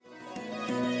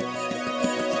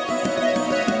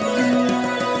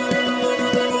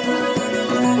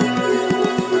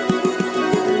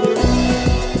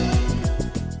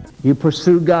You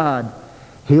pursue God,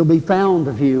 He'll be found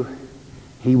of you.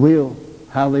 He will.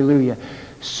 Hallelujah.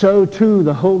 So too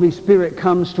the Holy Spirit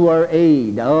comes to our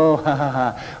aid.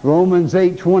 Oh, Romans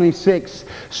 8:26.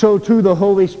 So too the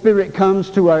Holy Spirit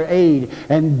comes to our aid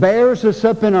and bears us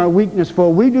up in our weakness,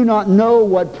 for we do not know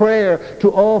what prayer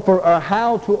to offer or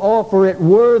how to offer it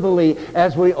worthily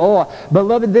as we ought.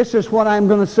 Beloved, this is what I'm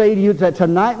going to say to you that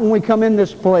tonight when we come in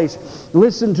this place.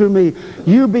 Listen to me.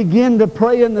 You begin to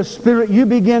pray in the Spirit. You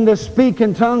begin to speak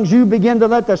in tongues. You begin to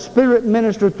let the Spirit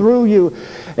minister through you.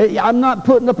 I'm not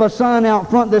putting up a sign out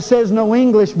front that says no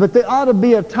English, but there ought to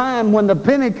be a time when the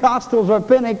Pentecostals are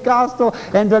Pentecostal,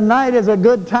 and tonight is a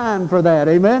good time for that.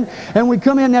 Amen? And we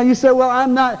come in now, you say, well,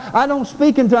 I don't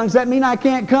speak in tongues. That mean I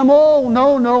can't come? Oh,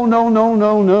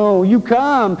 no. You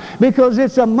come because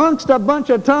it's amongst a bunch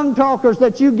of tongue talkers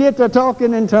that you get to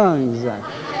talking in tongues.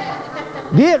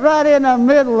 Get right in the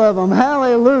middle of them,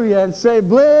 hallelujah, and say,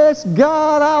 bless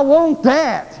God, I want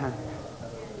that.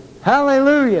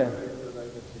 Hallelujah.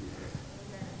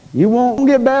 You won't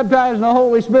get baptized in the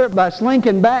Holy Spirit by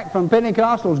slinking back from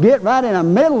Pentecostals. Get right in the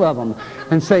middle of them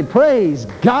and say, praise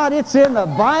God, it's in the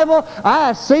Bible.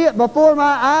 I see it before my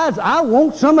eyes. I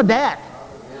want some of that.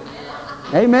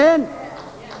 Amen?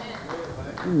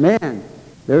 Amen.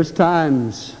 There's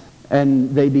times, and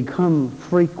they become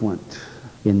frequent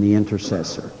in the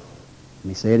intercessor. Let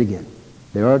me say it again.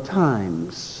 There are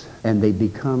times, and they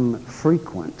become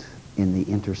frequent in the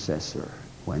intercessor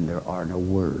when there are no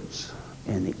words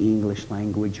in the English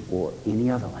language or any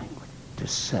other language to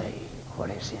say what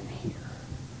is in here.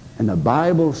 And the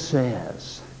Bible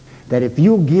says that if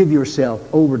you'll give yourself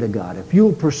over to God, if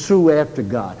you'll pursue after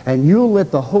God, and you'll let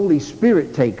the Holy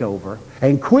Spirit take over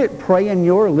and quit praying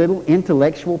your little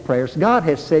intellectual prayers, God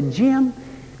has said, Jim,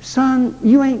 son,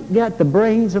 you ain't got the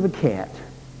brains of a cat.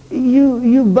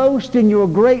 You boast in your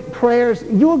great prayers.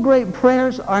 Your great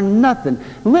prayers are nothing.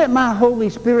 Let my Holy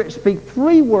Spirit speak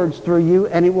 3 words through you,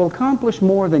 and it will accomplish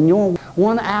more than your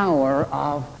 1 hour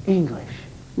of English.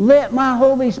 Let my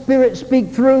Holy Spirit speak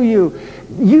through you.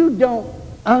 You don't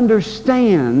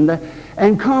understand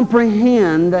and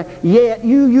comprehend yet.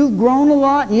 You've grown a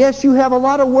lot, and yes, you have a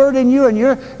lot of word in you, and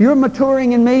you're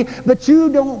maturing in me, but you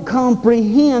don't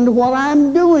comprehend what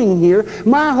I'm doing here.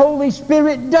 My Holy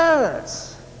Spirit does.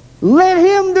 Let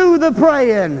Him do the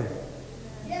praying.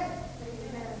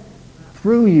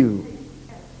 Through you.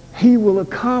 He will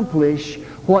accomplish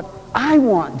what I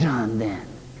want done then.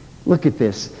 Look at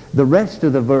this. The rest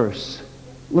of the verse.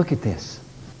 Look at this.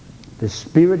 The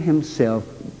Spirit Himself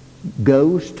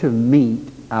goes to meet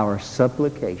our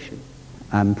supplication.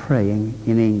 I'm praying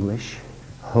in English.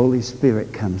 Holy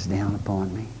Spirit comes down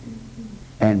upon me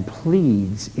and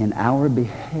pleads in our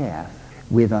behalf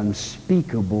with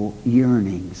unspeakable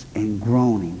yearnings and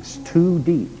groanings too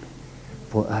deep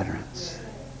for utterance.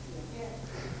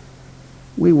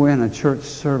 We were in a church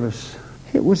service.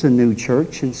 It was a new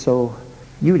church, and so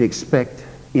you'd expect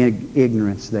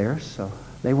ignorance there, so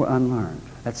they were unlearned.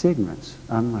 That's ignorance,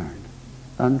 unlearned,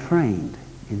 untrained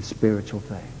in spiritual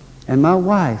things. And my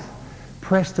wife,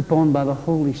 pressed upon by the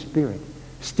Holy Spirit,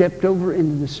 stepped over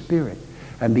into the Spirit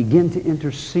and began to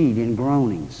intercede in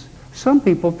groanings. Some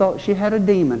people thought she had a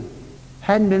demon.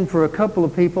 Hadn't been for a couple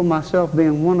of people, myself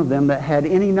being one of them, that had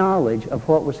any knowledge of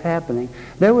what was happening.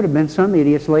 There would have been some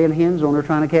idiots laying hands on her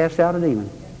trying to cast out a demon.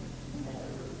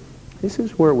 This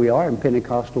is where we are in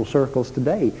Pentecostal circles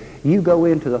today. You go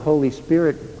into the Holy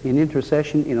Spirit in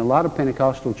intercession in a lot of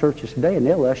Pentecostal churches today, and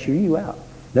they'll usher you out.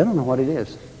 They don't know what it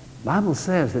is. The Bible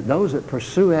says that those that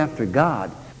pursue after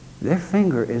God, their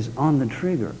finger is on the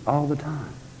trigger all the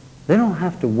time. They don't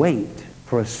have to wait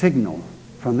for a signal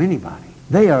from anybody.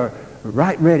 They are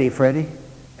right ready, Freddie,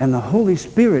 and the Holy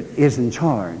Spirit is in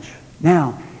charge.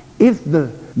 Now, if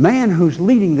the man who's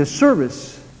leading the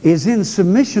service is in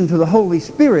submission to the Holy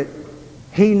Spirit,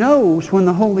 he knows when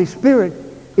the Holy Spirit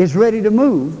is ready to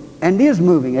move and is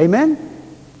moving. Amen?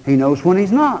 He knows when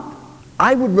He's not.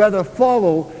 I would rather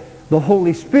follow the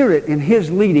Holy Spirit in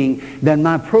His leading than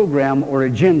my program or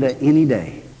agenda any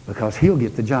day, because He'll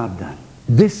get the job done.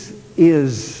 This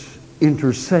is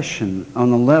intercession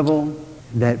on a level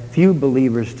that few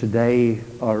believers today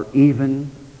are even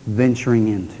venturing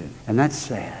into. And that's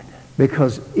sad,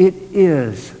 because it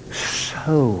is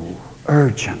so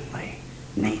urgently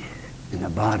needed in the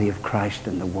body of Christ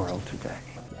in the world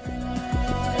today.